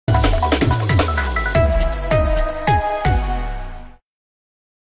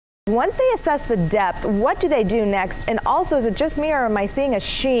Once they assess the depth, what do they do next? And also, is it just me, or am I seeing a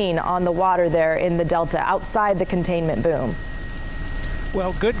sheen on the water there in the delta outside the containment boom?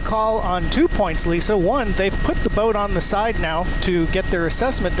 Well, good call on 2 points, Lisa. One, they've put the boat on the side now to get their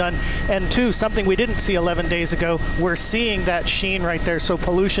assessment done. And two, something we didn't see 11 days ago, we're seeing that sheen right there. So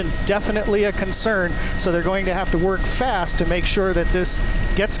pollution definitely a concern. So they're going to have to work fast to make sure that this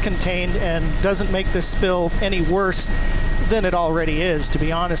gets contained and doesn't make this spill any worse than it already is, to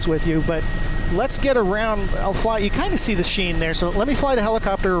be honest with you. But let's get around. I'll fly. You kind of see the sheen there. So let me fly the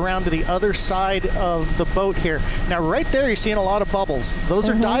helicopter around to the other side of the boat here. Now, right there, you're seeing a lot of bubbles. Those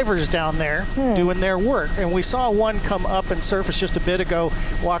are divers down there doing their work. And we saw one come up and surface just a bit ago,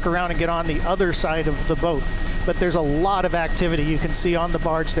 walk around and get on the other side of the boat. But there's a lot of activity you can see on the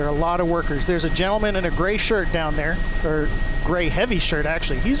barge. There are a lot of workers. There's a gentleman in a gray shirt down there, or gray heavy shirt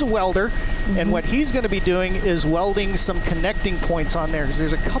actually. He's a welder, and what he's going to be doing is welding some connecting points on there.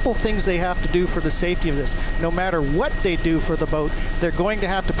 There's a couple things they have to do for the safety of this. No matter what they do for the boat, they're going to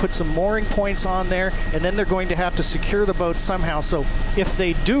have to put some mooring points on there, and then they're going to have to secure the boat somehow. So if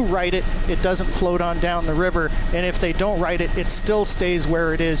they do right it, it doesn't float on down the river, and if they don't right it, it still stays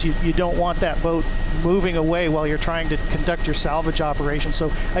where it is. You don't want that boat moving away while you're trying to conduct your salvage operation.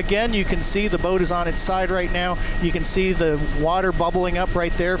 So again, you can see the boat is on its side right now. You can see the water bubbling up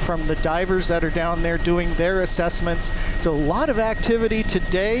right there from the divers that are down there doing their assessments. So a lot of activity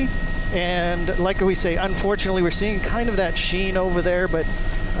today, and like we say, unfortunately we're seeing kind of that sheen over there, but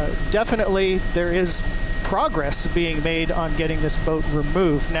definitely there is progress being made on getting this boat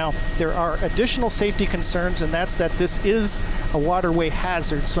removed. Now, there are additional safety concerns, and that's that this is a waterway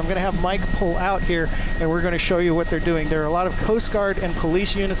hazard. So I'm going to have Mike pull out here, and we're going to show you what they're doing. There are a lot of Coast Guard and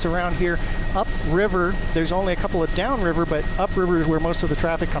police units around here. Upriver, there's only a couple of downriver, but upriver is where most of the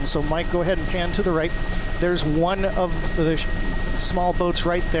traffic comes. So Mike, go ahead and pan to the right. There's one of the small boats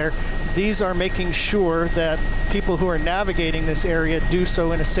right there. These are making sure that people who are navigating this area do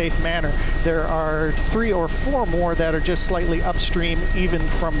so in a safe manner. There are 3 or 4 more that are just slightly upstream even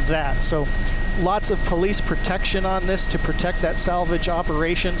from that. So lots of police protection on this to protect that salvage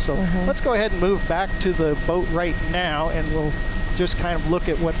operation. So let's go ahead and move back to the boat right now, and we'll just kind of look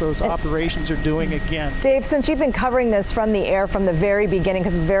at what those operations are doing again. Dave, since you've been covering this from the air from the very beginning,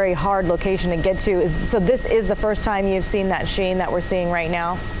 because it's a very hard location to get to, so this is the first time you've seen that sheen that we're seeing right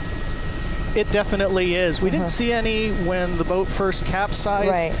now? It definitely is. We didn't see any when the boat first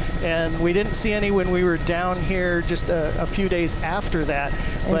capsized, and we didn't see any when we were down here just a few days after that.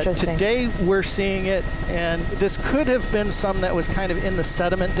 But today we're seeing it, and this could have been some that was kind of in the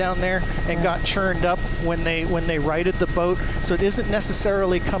sediment down there and got churned up when they righted the boat. So it isn't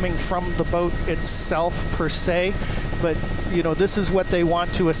necessarily coming from the boat itself per se, but you know, this is what they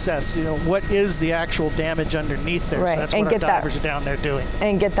want to assess. You know, what is the actual damage underneath there? So that's what our divers are down there doing.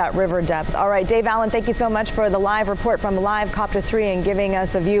 And get that river depth. All right, Dave Allen, thank you so much for the live report from Live Copter 3 and giving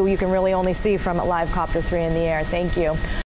us a view you can really only see from Live Copter 3 in the air. Thank you.